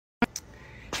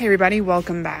Hey everybody,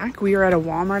 welcome back. We are at a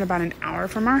Walmart about an hour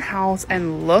from our house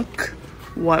and look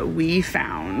what we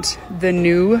found. The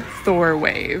new Thor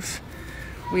wave.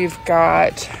 We've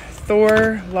got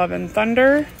Thor, Love and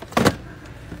Thunder,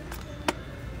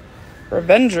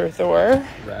 Revenger Thor.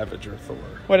 Ravager Thor.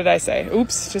 What did I say?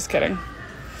 Oops, just kidding.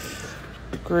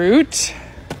 Groot.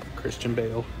 Christian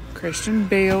Bale. Christian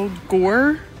Bale.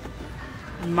 Gore.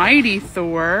 Mighty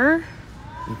Thor.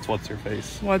 It's What's Her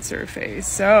Face. What's her face?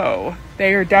 So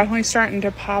they are definitely starting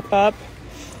to pop up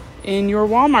in your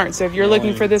Walmart. So if you're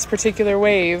looking for this particular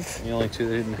wave, The only two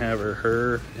they didn't have are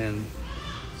her and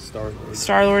Star-Lord.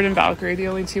 Star-Lord and Valkyrie, the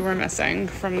only two we're missing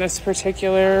from this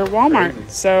particular Walmart. Crazy.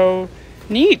 So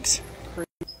neat.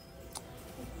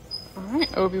 All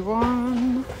right,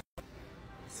 Obi-Wan.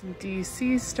 Some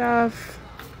DC stuff.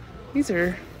 These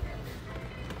are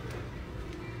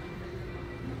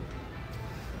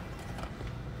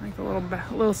like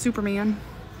a little Superman.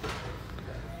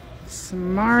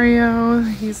 Some Mario,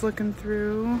 he's looking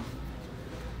through.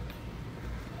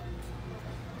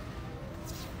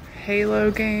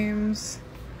 Halo games.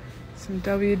 Some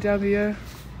WW.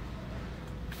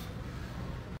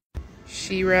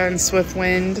 She-Ra and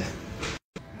Swiftwind.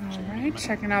 Alright,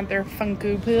 checking out their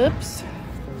Funko Pops.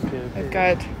 I've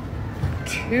got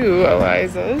two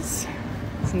Elizas.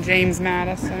 Some James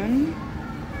Madison.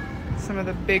 Some of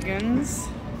the big ones.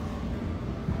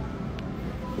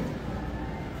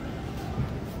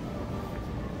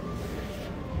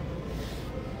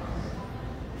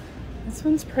 This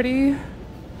one's pretty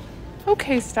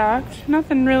okay stocked.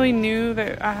 Nothing really new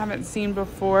that I haven't seen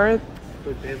before.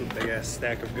 But they have a big ass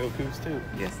stack of Gokus too.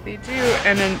 Yes, they do.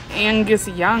 And an Angus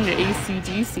Young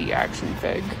AC/DC action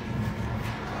fig.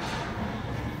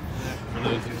 For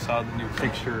those who saw the new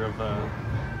picture of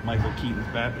Michael Keaton's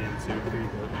Batman suit, there you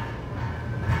go.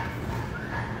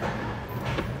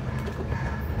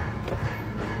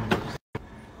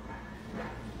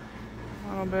 A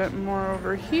little bit more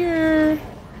over here.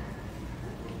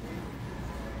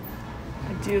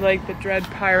 I do like the Dread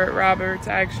Pirate Roberts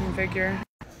action figure.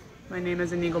 My name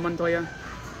is Inigo Montoya.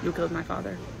 You killed my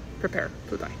father. Prepare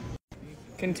to die.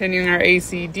 Continuing our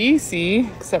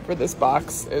AC/DC, except for this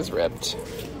box is ripped.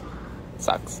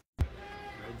 Sucks. Red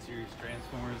Series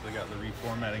Transformers, they got the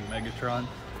reformatting Megatron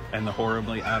and the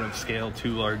horribly out of scale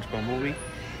too large Bumblebee.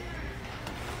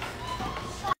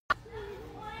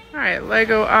 Alright,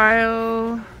 Lego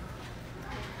aisle.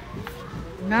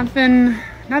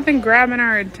 Nothing grabbing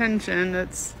our attention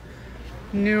that's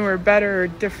new or better or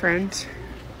different.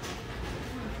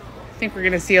 I think we're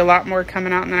going to see a lot more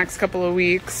coming out in the next couple of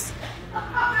weeks.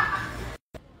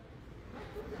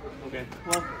 Okay,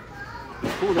 well,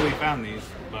 it's cool that we found these,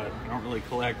 but I don't really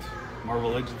collect Marvel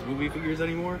Legends movie figures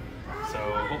anymore, so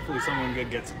hopefully someone good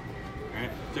gets them.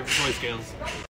 Alright, different toy scales.